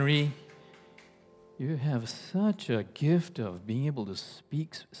Henry, you have such a gift of being able to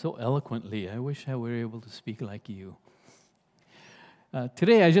speak so eloquently. I wish I were able to speak like you.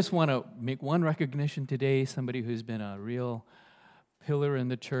 Today, I just want to make one recognition today, somebody who's been a real pillar in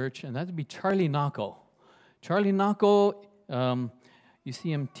the church, and that would be Charlie Nacco. Charlie Nacco, you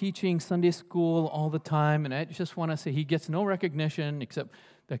see him teaching Sunday school all the time, and I just want to say he gets no recognition except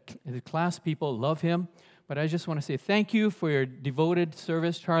the class people love him. But I just want to say thank you for your devoted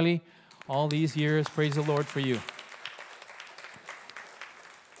service, Charlie, all these years. Praise the Lord for you.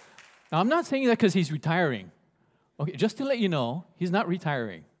 Now, I'm not saying that because he's retiring. Okay, just to let you know, he's not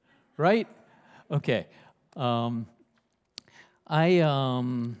retiring, right? Okay. The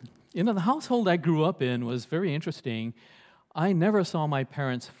household I grew up in was very interesting. I never saw my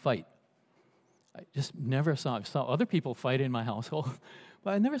parents fight. I just never saw. I saw other people fight in my household,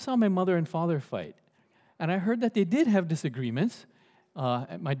 but I never saw my mother and father fight. And I heard that they did have disagreements.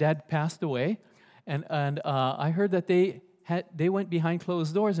 My dad passed away, and I heard that they went behind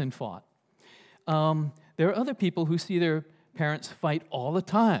closed doors and fought. There are other people who see their parents fight all the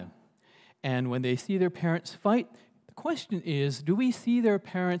time. And when they see their parents fight, the question is, do we see their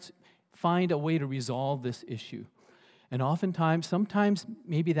parents find a way to resolve this issue? And oftentimes, sometimes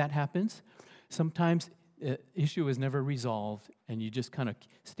maybe that happens. Sometimes the issue is never resolved, and you just kind of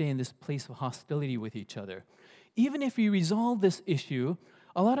stay in this place of hostility with each other. Even if you resolve this issue,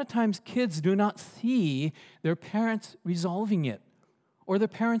 a lot of times kids do not see their parents resolving it. Or the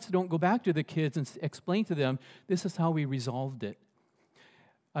parents don't go back to the kids and explain to them, this is how we resolved it.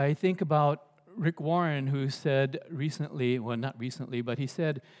 I think about Rick Warren, who said recently, well, not recently, but he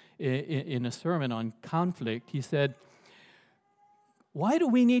said in a sermon on conflict, he said, why do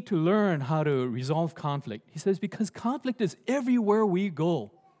we need to learn how to resolve conflict? He says, because conflict is everywhere we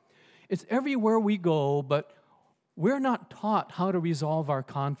go. It's everywhere we go, but we're not taught how to resolve our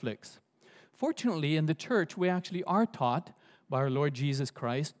conflicts. Fortunately, in the church, we actually are taught by our Lord Jesus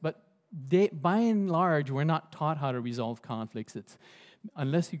Christ, but by and large, we're not taught how to resolve conflicts. It's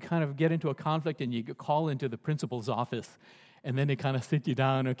unless you kind of get into a conflict and you call into the principal's office, and then they kind of sit you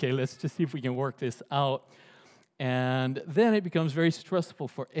down, okay, let's just see if we can work this out. And then it becomes very stressful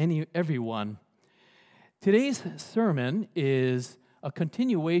for everyone. Today's sermon is a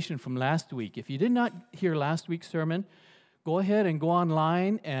continuation from last week. If you did not hear last week's sermon, go ahead and go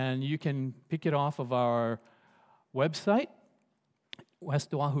online, and you can pick it off of our website,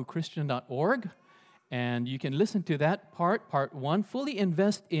 westoahuchristian.org, and you can listen to that part 1, fully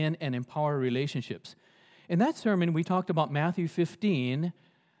invest in and empower relationships. In that sermon, we talked about Matthew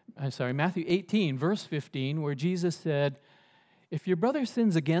 18, verse 15, where Jesus said, if your brother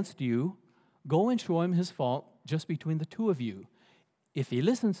sins against you, go and show him his fault just between the two of you. If he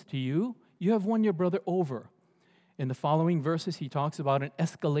listens to you, you have won your brother over. In the following verses, he talks about an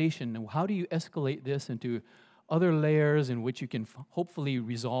escalation. And how do you escalate this into other layers in which you can hopefully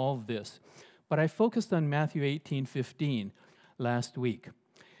resolve this? But I focused on Matthew 18:15 last week.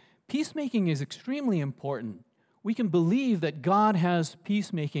 Peacemaking is extremely important. We can believe that God has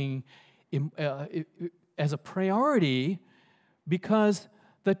peacemaking as a priority because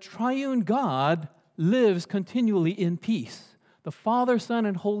the triune God lives continually in peace. The Father, Son,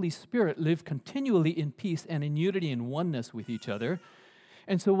 and Holy Spirit live continually in peace and in unity and oneness with each other.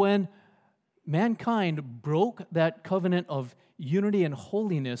 And so when mankind broke that covenant of unity and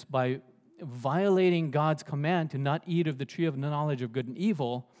holiness by violating God's command to not eat of the tree of the knowledge of good and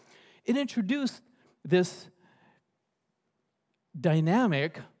evil, it introduced this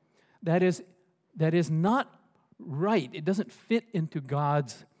dynamic that is not right. It doesn't fit into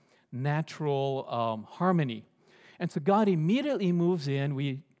God's natural harmony. And so God immediately moves in.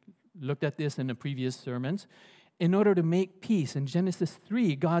 We looked at this in the previous sermons. In order to make peace, in Genesis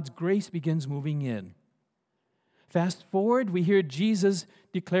 3, God's grace begins moving in. Fast forward, we hear Jesus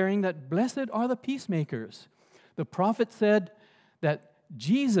declaring that blessed are the peacemakers. The prophet said that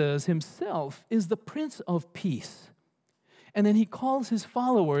Jesus himself is the Prince of Peace. And then he calls his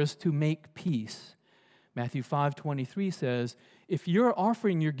followers to make peace. Matthew 5:23 says, if you're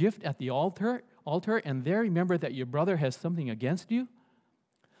offering your gift at the altar, and there remember that your brother has something against you,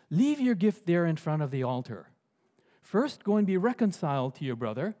 leave your gift there in front of the altar. First, go and be reconciled to your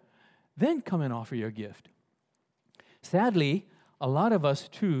brother, then come and offer your gift. Sadly, a lot of us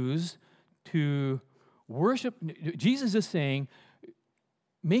choose to worship. Jesus is saying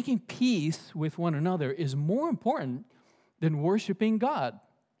making peace with one another is more important than worshiping God.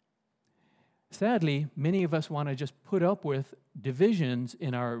 Sadly, many of us want to just put up with divisions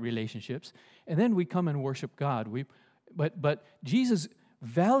in our relationships, and then we come and worship God. But Jesus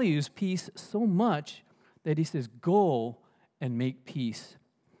values peace so much that he says, go and make peace.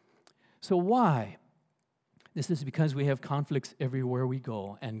 So why? This is because we have conflicts everywhere we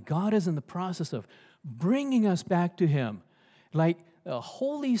go, and God is in the process of bringing us back to Him, like a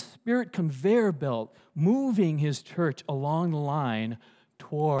Holy Spirit conveyor belt moving His church along the line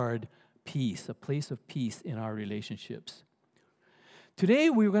toward peace, a place of peace in our relationships. Today,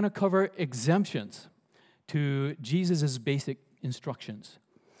 we're going to cover exemptions to Jesus' basic instructions.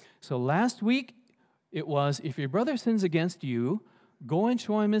 So last week, it was, if your brother sins against you, go and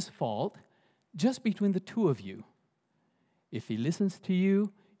show him his fault, just between the two of you. If he listens to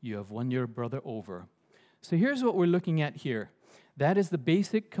you, you have won your brother over. So here's what we're looking at here. That is the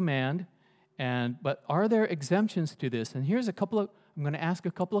basic command, but are there exemptions to this? And here's I'm going to ask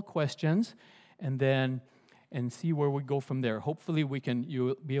a couple of questions, and see where we go from there. Hopefully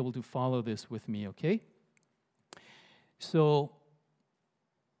you'll be able to follow this with me, okay? So,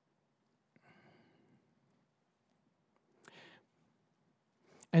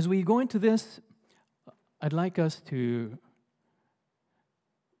 as we go into this, I'd like us to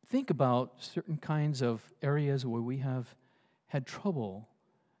think about certain kinds of areas where we have had trouble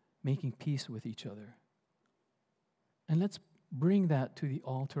making peace with each other. And let's bring that to the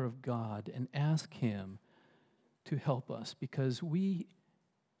altar of God and ask Him to help us, because we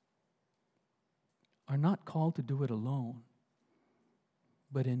are not called to do it alone,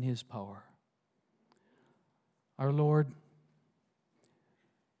 but in His power. Our Lord,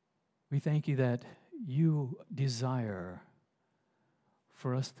 we thank You that You desire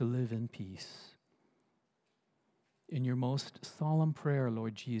for us to live in peace. In Your most solemn prayer,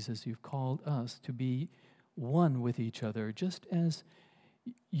 Lord Jesus, You've called us to be one with each other, just as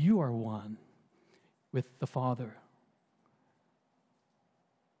You are one with the Father.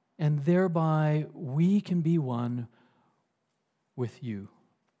 And thereby, we can be one with You,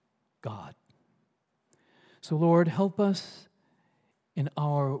 God. So, Lord, help us in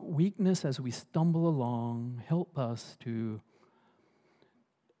our weakness as we stumble along. Help us to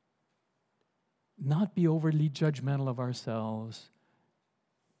not be overly judgmental of ourselves,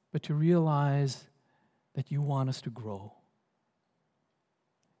 but to realize that You want us to grow.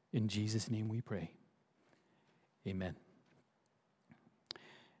 In Jesus' name we pray. Amen.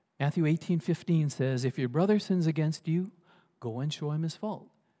 Matthew 18:15 says, if your brother sins against you, go and show him his fault,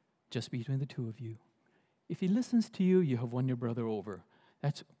 just between the two of you. If he listens to you, you have won your brother over.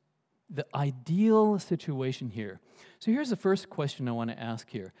 That's the ideal situation here. So here's the first question I want to ask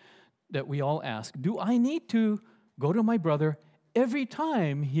here, that we all ask. Do I need to go to my brother every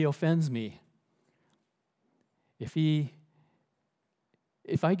time he offends me?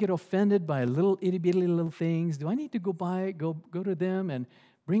 If I get offended by little itty-bitty little things, do I need to go to them and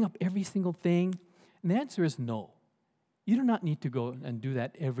bring up every single thing? And the answer is no. You do not need to go and do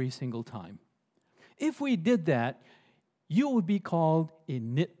that every single time. If we did that, you would be called a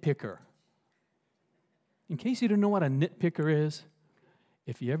nitpicker. In case you don't know what a nitpicker is,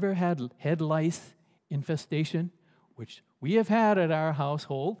 if you ever had head lice infestation, which we have had at our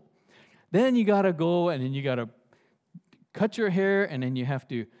household, then you got to go and then you got to cut your hair, and then you have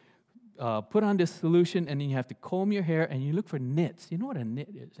to put on this solution, and then you have to comb your hair, and you look for nits. You know what a nit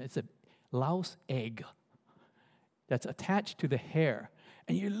is? It's a louse egg that's attached to the hair.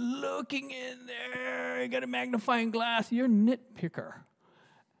 And you're looking in there, you got a magnifying glass, you're a nitpicker.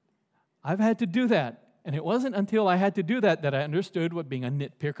 I've had to do that. And it wasn't until I had to do that I understood what being a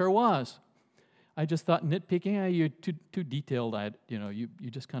nitpicker was. I just thought nitpicking, you're too detailed. You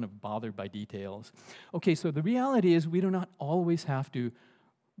just kind of bothered by details. Okay, so the reality is we do not always have to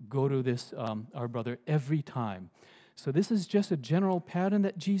go to this, our brother, every time. So this is just a general pattern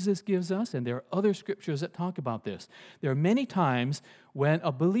that Jesus gives us, and there are other scriptures that talk about this. There are many times when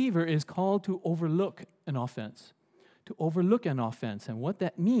a believer is called to overlook an offense. To overlook an offense. And what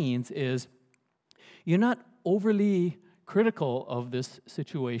that means is you're not overly critical of this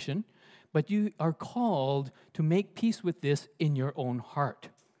situation, but you are called to make peace with this in your own heart.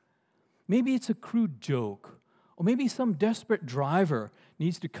 Maybe it's a crude joke, or maybe some desperate driver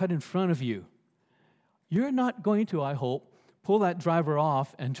needs to cut in front of you. You're not going to, I hope, pull that driver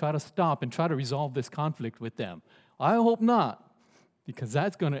off and try to stop and try to resolve this conflict with them. I hope not, because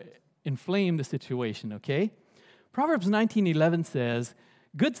that's going to inflame the situation, okay? Proverbs 19:11 says,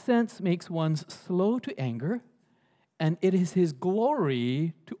 good sense makes one slow to anger, and it is his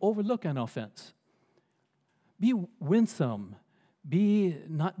glory to overlook an offense. Be winsome. Be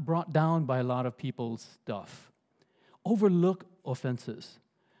not brought down by a lot of people's stuff. Overlook offenses.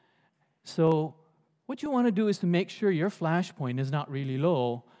 So what you want to do is to make sure your flash point is not really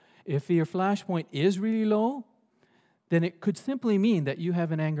low. If your flash point is really low, then it could simply mean that you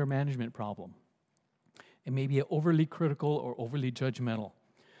have an anger management problem. It may be overly critical or overly judgmental.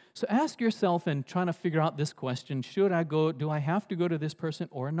 So ask yourself and trying to figure out this question, should I go, do I have to go to this person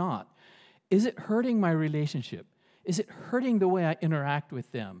or not? Is it hurting my relationship? Is it hurting the way I interact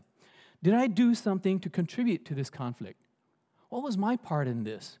with them? Did I do something to contribute to this conflict? What was my part in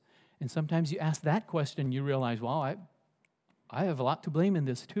this? And sometimes you ask that question, you realize, well, I have a lot to blame in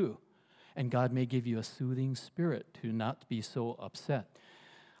this too. And God may give you a soothing spirit to not be so upset.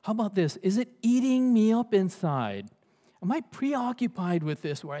 How about this? Is it eating me up inside? Am I preoccupied with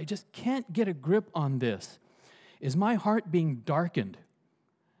this where I just can't get a grip on this? Is my heart being darkened?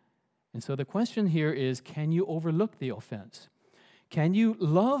 And so the question here is, can you overlook the offense? Can you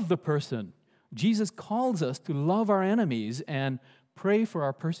love the person? Jesus calls us to love our enemies and pray for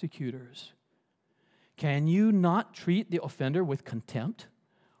our persecutors. Can you not treat the offender with contempt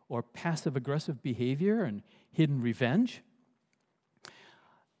or passive-aggressive behavior and hidden revenge?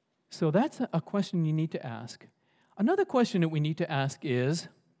 So that's a question you need to ask. Another question that we need to ask is,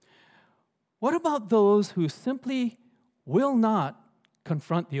 what about those who simply will not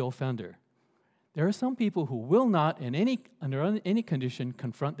confront the offender? There are some people who will not, under any condition,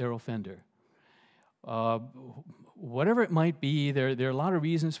 confront their offender. Whatever it might be, there are a lot of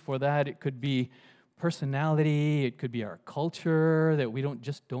reasons for that. It could be personality, it could be our culture, that we don't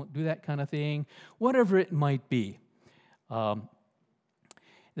do that kind of thing. Whatever it might be. On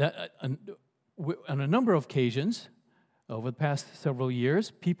a number of occasions, over the past several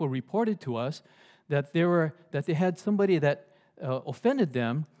years, people reported to us that they had somebody that offended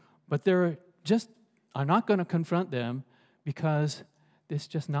them, but they're not going to confront them because it's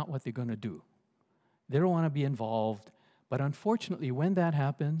just not what they're going to do. They don't want to be involved. But unfortunately, when that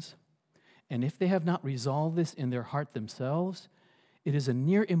happens, and if they have not resolved this in their heart themselves, it is a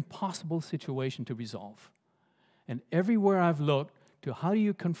near impossible situation to resolve. And everywhere I've looked to how do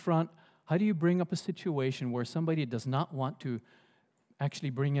you bring up a situation where somebody does not want to actually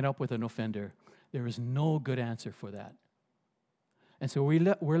bring it up with an offender, there is no good answer for that. And so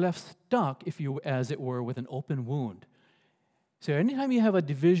we're left stuck, as it were, with an open wound. So anytime you have a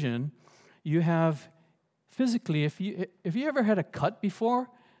division, you have physically, if you ever had a cut before,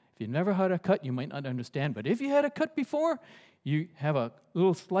 if you never had a cut, you might not understand, but if you had a cut before, you have a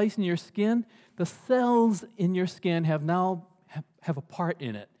little slice in your skin, the cells in your skin have a part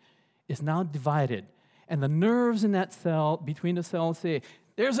in it. It's now divided. And the nerves in that cell, between the cells say,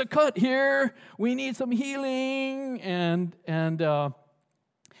 there's a cut here, we need some healing,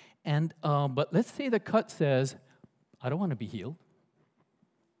 but let's say the cut says, I don't want to be healed.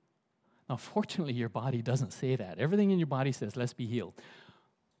 Now, fortunately, your body doesn't say that. Everything in your body says, let's be healed.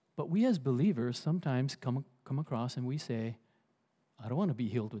 But we as believers sometimes come across and we say, I don't want to be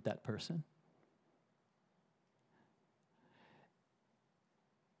healed with that person.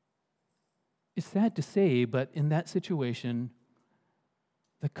 It's sad to say, but in that situation,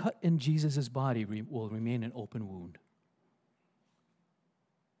 the cut in Jesus' body will remain an open wound.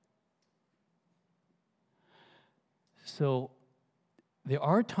 So there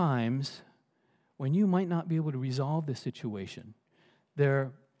are times when you might not be able to resolve the situation. There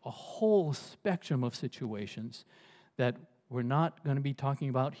are a whole spectrum of situations that we're not going to be talking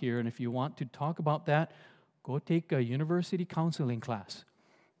about here. And if you want to talk about that, go take a university counseling class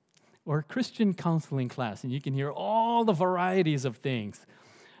or a Christian counseling class, and you can hear all the varieties of things.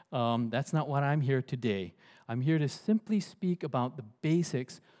 That's not what I'm here today. I'm here to simply speak about the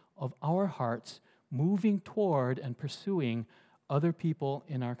basics of our hearts moving toward and pursuing other people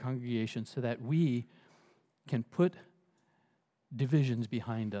in our congregation so that we can put divisions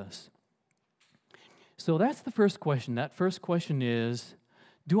behind us. So that's the first question. That first question is,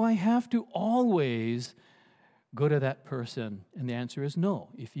 do I have to always go to that person? And the answer is no.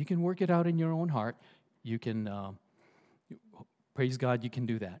 If you can work it out in your own heart, you can, praise God, you can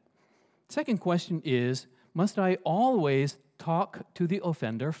do that. Second question is, must I always talk to the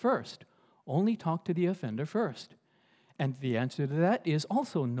offender first? Only talk to the offender first. And the answer to that is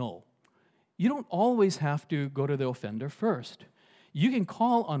also no. You don't always have to go to the offender first. You can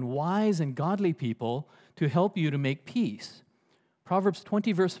call on wise and godly people to help you to make peace. Proverbs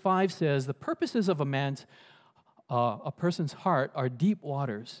 20, verse 5 says, the purposes of a person's heart are deep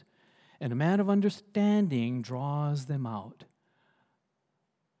waters, and a man of understanding draws them out.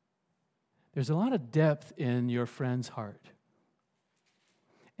 There's a lot of depth in your friend's heart.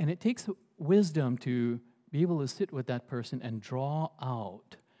 And it takes wisdom to be able to sit with that person and draw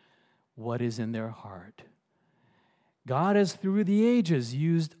out what is in their heart. God has, through the ages,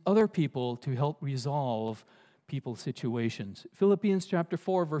 used other people to help resolve people's situations. Philippians chapter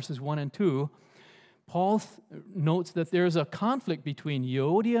 4, verses 1 and 2, Paul notes that there's a conflict between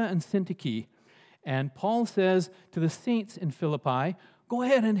Euodia and Syntyche. And Paul says to the saints in Philippi, Go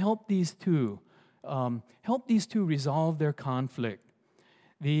ahead and help these two. Help these two resolve their conflict.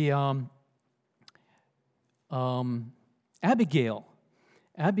 The Abigail,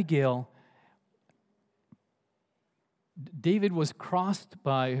 David was crossed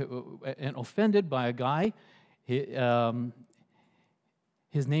by and offended by a guy. His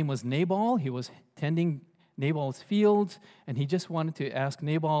name was Nabal. He was tending Nabal's fields, and he just wanted to ask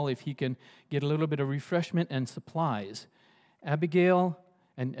Nabal if he can get a little bit of refreshment and supplies. Abigail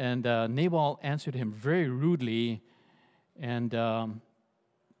and Nabal answered him very rudely, and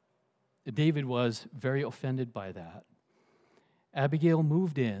David was very offended by that. Abigail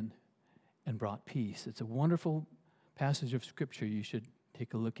moved in and brought peace. It's a wonderful passage of Scripture you should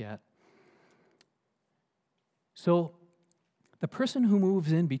take a look at. So, the person who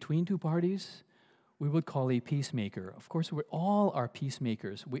moves in between two parties, we would call a peacemaker. Of course, we all are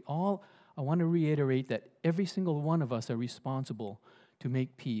peacemakers. I want to reiterate that every single one of us are responsible to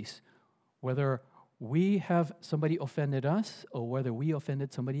make peace, whether we have somebody offended us or whether we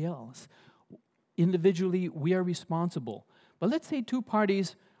offended somebody else. Individually, we are responsible. But let's say two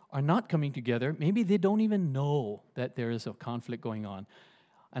parties are not coming together. Maybe they don't even know that there is a conflict going on.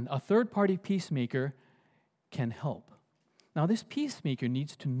 And a third-party peacemaker can help. Now, this peacemaker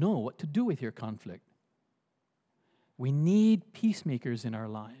needs to know what to do with your conflict. We need peacemakers in our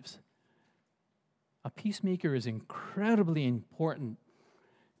lives. A peacemaker is incredibly important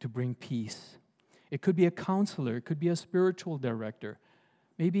to bring peace. It could be a counselor. It could be a spiritual director.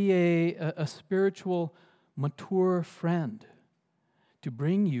 Maybe a spiritual, mature friend to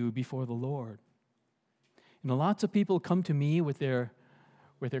bring you before the Lord. You know, lots of people come to me with their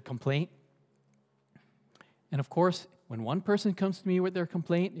complaint. And of course, when one person comes to me with their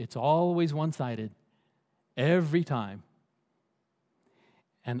complaint, it's always one-sided. Every time.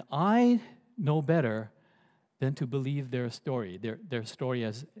 And I know better than to believe their story, their story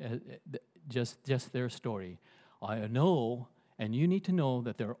as just their story. I know, and you need to know,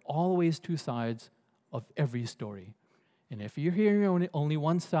 that there are always two sides of every story. And if you're hearing only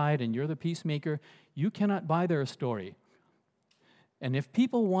one side and you're the peacemaker, you cannot buy their story. And if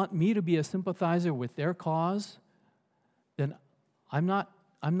people want me to be a sympathizer with their cause, then I'm not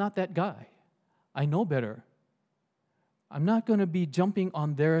that guy. I know better. I'm not going to be jumping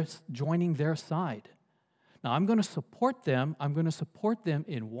on joining their side. Now, I'm going to support them. I'm going to support them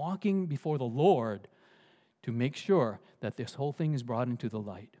in walking before the Lord to make sure that this whole thing is brought into the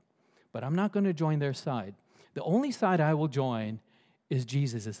light. But I'm not going to join their side. The only side I will join is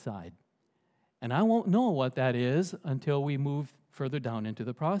Jesus' side. And I won't know what that is until we move further down into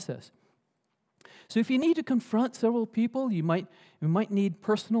the process. So if you need to confront several people, you might need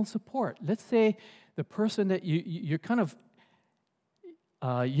personal support. Let's say the person that you're kind of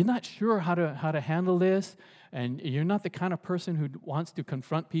you're not sure how to handle this, and you're not the kind of person who wants to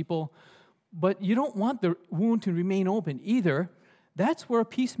confront people, but you don't want the wound to remain open either. That's where a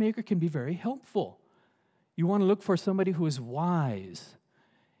peacemaker can be very helpful. You want to look for somebody who is wise.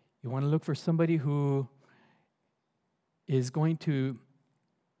 You want to look for somebody who is going to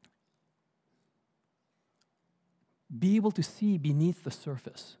be able to see beneath the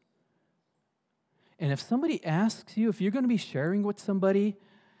surface. And if somebody asks you, if you're going to be sharing with somebody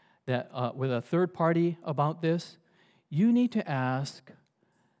with a third party about this, you need to ask,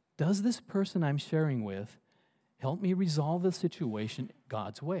 does this person I'm sharing with help me resolve the situation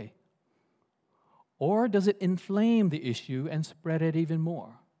God's way? Or does it inflame the issue and spread it even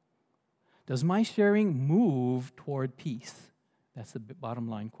more? Does my sharing move toward peace? That's the bottom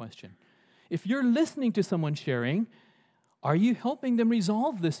line question. If you're listening to someone sharing, are you helping them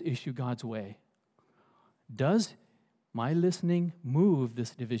resolve this issue God's way? Does my listening move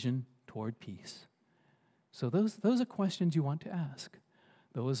this division toward peace? So those are questions you want to ask.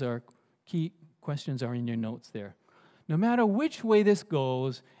 Those are key questions are in your notes there. No matter which way this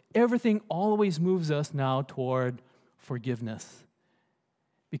goes, everything always moves us now toward forgiveness.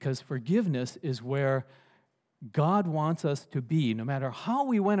 Because forgiveness is where God wants us to be. No matter how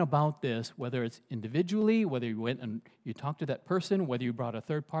we went about this, whether it's individually, whether you went and you talked to that person, whether you brought a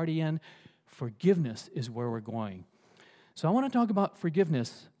third party in, forgiveness is where we're going. So I want to talk about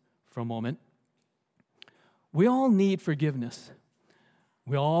forgiveness for a moment. We all need forgiveness.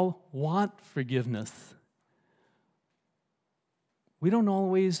 We all want forgiveness. We don't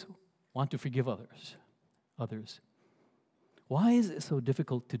always want to forgive others. Why is it so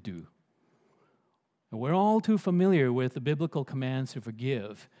difficult to do? And we're all too familiar with the biblical commands to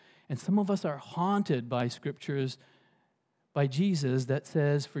forgive. And some of us are haunted by scriptures by Jesus that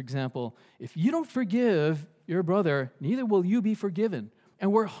says, for example, if you don't forgive your brother, neither will you be forgiven.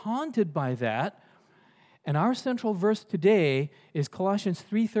 And we're haunted by that. And our central verse today is Colossians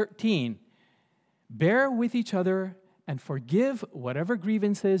 3:13. Bear with each other and forgive whatever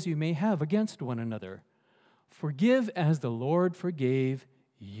grievances you may have against one another. Forgive as the Lord forgave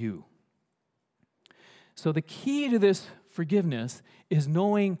you. So the key to this forgiveness is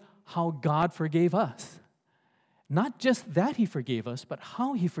knowing how God forgave us. Not just that He forgave us, but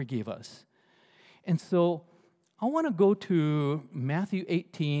how He forgave us. And so I want to go to Matthew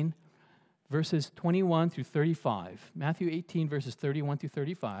 18, verses 21 through 35. Matthew 18, verses 31 through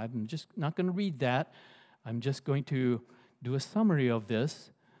 35. I'm just not going to read that. I'm just going to do a summary of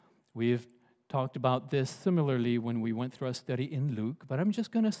this. We've talked about this similarly when we went through our study in Luke, but I'm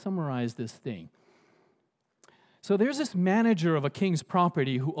just going to summarize this thing. So there's this manager of a king's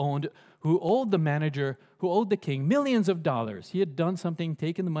property who owed the king millions of dollars. He had done something,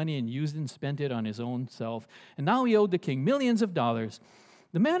 taken the money and used and spent it on his own self, and now he owed the king millions of dollars.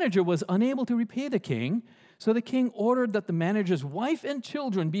 The manager was unable to repay the king, so the king ordered that the manager's wife and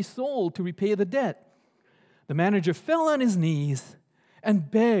children be sold to repay the debt. The manager fell on his knees and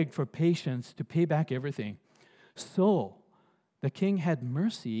begged for patience to pay back everything. So the king had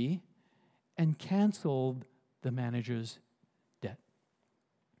mercy and canceled the manager's debt.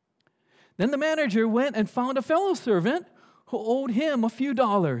 Then the manager went and found a fellow servant who owed him a few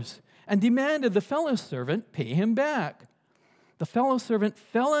dollars and demanded the fellow servant pay him back. The fellow servant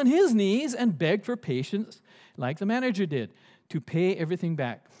fell on his knees and begged for patience, like the manager did, to pay everything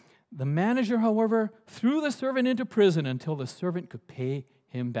back. The manager, however, threw the servant into prison until the servant could pay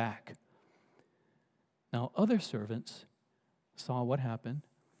him back. Now, other servants saw what happened,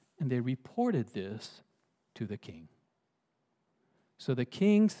 and they reported this to the king. So the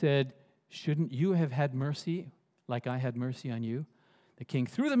king said, "Shouldn't you have had mercy like I had mercy on you?" The king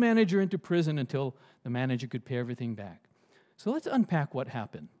threw the manager into prison until the manager could pay everything back. So let's unpack what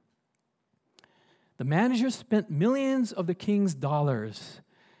happened. The manager spent millions of the king's dollars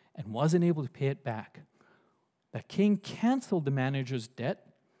and wasn't able to pay it back. The king canceled the manager's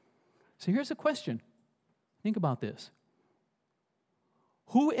debt. So here's a question. Think about this.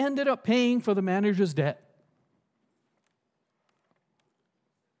 Who ended up paying for the manager's debt?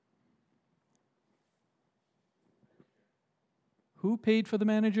 Who paid for the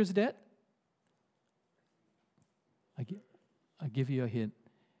manager's debt? I'll give you a hint.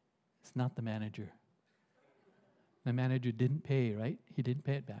 It's not the manager. The manager didn't pay, right? He didn't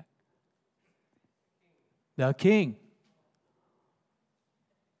pay it back. The king.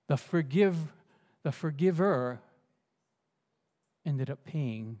 The forgiver ended up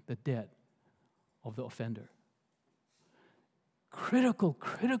paying the debt of the offender. Critical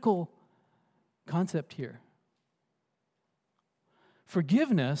concept here.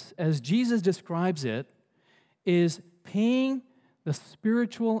 Forgiveness, as Jesus describes it, is paying the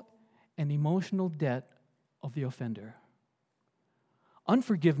spiritual and emotional debt of the offender.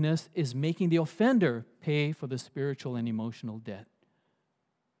 Unforgiveness is making the offender pay for the spiritual and emotional debt.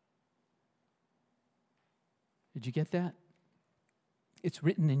 Did you get that? It's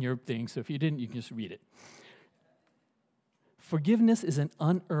written in your thing, so if you didn't, you can just read it. Forgiveness is an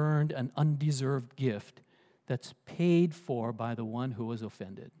unearned and undeserved gift that's paid for by the one who was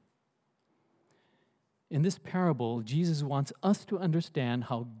offended. In this parable, Jesus wants us to understand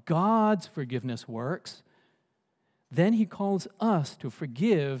how God's forgiveness works. Then He calls us to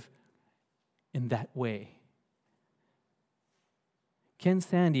forgive in that way. Ken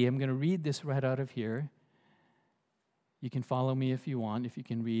Sande, I'm going to read this right out of here. You can follow me if you want, if you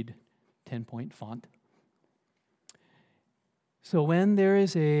can read 10-point font. So when there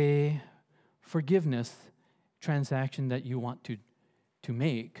is a forgiveness transaction that you want to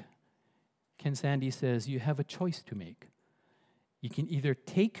make, Ken Sande says you have a choice to make. You can either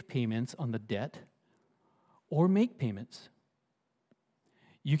take payments on the debt or make payments.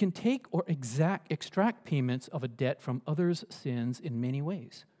 You can take or extract payments of a debt from others' sins in many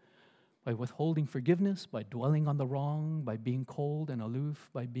ways. By withholding forgiveness, by dwelling on the wrong, by being cold and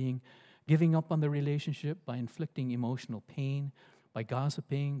aloof, by giving up on the relationship, by inflicting emotional pain, by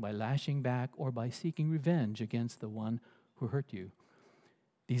gossiping, by lashing back, or by seeking revenge against the one who hurt you.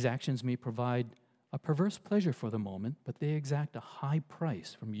 These actions may provide a perverse pleasure for the moment, but they exact a high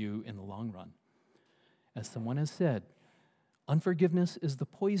price from you in the long run. As someone has said, unforgiveness is the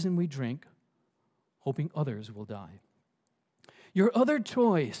poison we drink, hoping others will die. Your other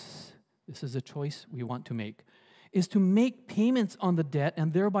choice, this is a choice we want to make, is to make payments on the debt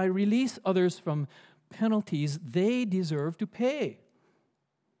and thereby release others from penalties they deserve to pay.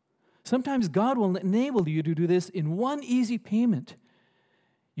 Sometimes God will enable you to do this in one easy payment.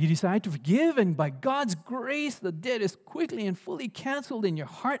 You decide to forgive, and by God's grace, the debt is quickly and fully canceled in your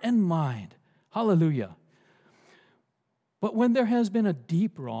heart and mind. Hallelujah. But when there has been a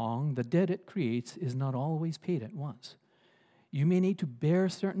deep wrong, the debt it creates is not always paid at once. You may need to bear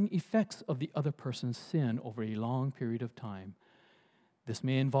certain effects of the other person's sin over a long period of time. This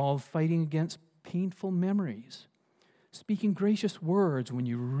may involve fighting against painful memories, speaking gracious words when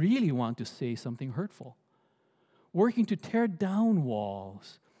you really want to say something hurtful, working to tear down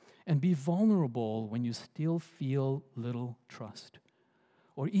walls, and be vulnerable when you still feel little trust,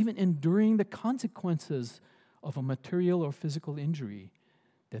 or even enduring the consequences of a material or physical injury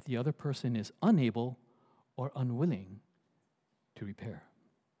that the other person is unable or unwilling to repair.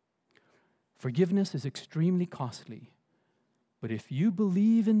 Forgiveness is extremely costly, but if you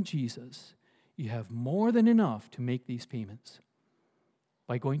believe in Jesus, you have more than enough to make these payments.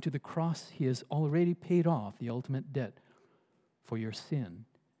 By going to the cross, he has already paid off the ultimate debt for your sin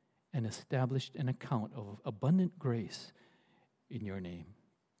and established an account of abundant grace in your name.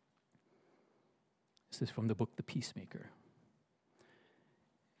 This is from the book, The Peacemaker.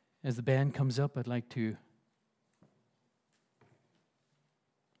 As the band comes up, I'd like to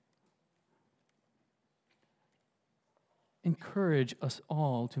encourage us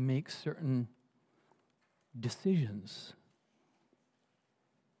all to make certain decisions.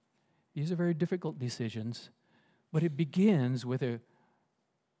 These are very difficult decisions, but it begins with a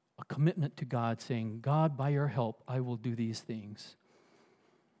commitment to God, saying, God, by your help, I will do these things.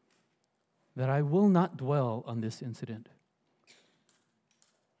 That I will not dwell on this incident.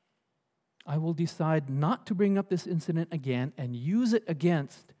 I will decide not to bring up this incident again and use it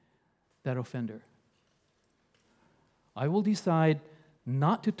against that offender. I will decide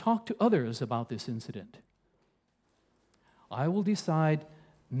not to talk to others about this incident. I will decide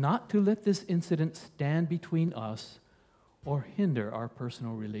not to let this incident stand between us or hinder our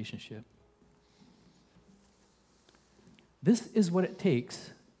personal relationship. This is what it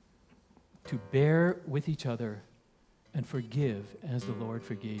takes to bear with each other and forgive as the Lord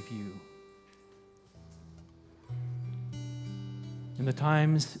forgave you. In the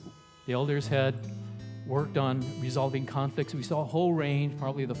times the elders had worked on resolving conflicts, we saw a whole range,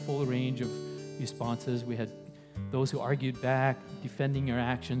 probably the full range of responses. We had those who argued back, defending your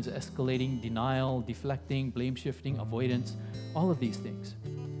actions, escalating, denial, deflecting, blame shifting, avoidance, all of these things.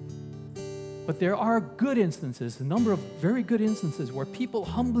 But there are good instances, a number of very good instances where people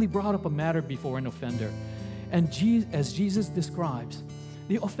humbly brought up a matter before an offender. And as Jesus describes,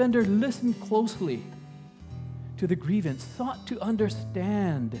 the offender listened closely to the grievance, sought to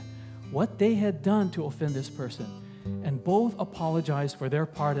understand what they had done to offend this person, and both apologized for their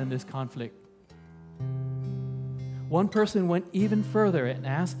part in this conflict. One person went even further and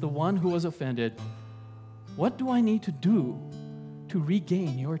asked the one who was offended, "What do I need to do to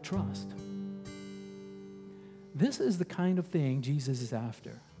regain your trust?" This is the kind of thing Jesus is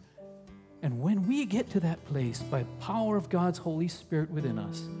after. And when we get to that place by the power of God's Holy Spirit within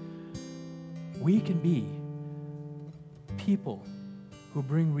us, we can be people who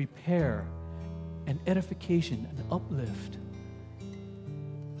bring repair and edification and uplift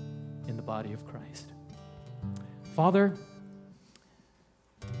in the body of Christ. Father,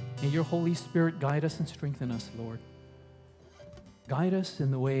 may your Holy Spirit guide us and strengthen us, Lord. Guide us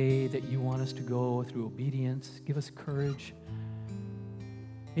in the way that you want us to go through obedience. Give us courage.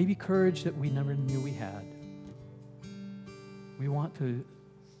 Maybe courage that we never knew we had. We want to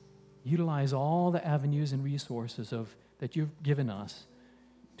utilize all the avenues and resources that you've given us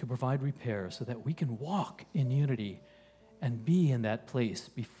to provide repair so that we can walk in unity and be in that place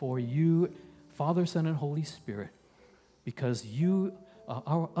before you, Father, Son, and Holy Spirit, because you,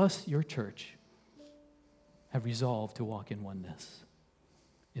 your church, have resolved to walk in oneness.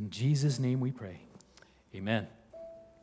 In Jesus' name we pray. Amen.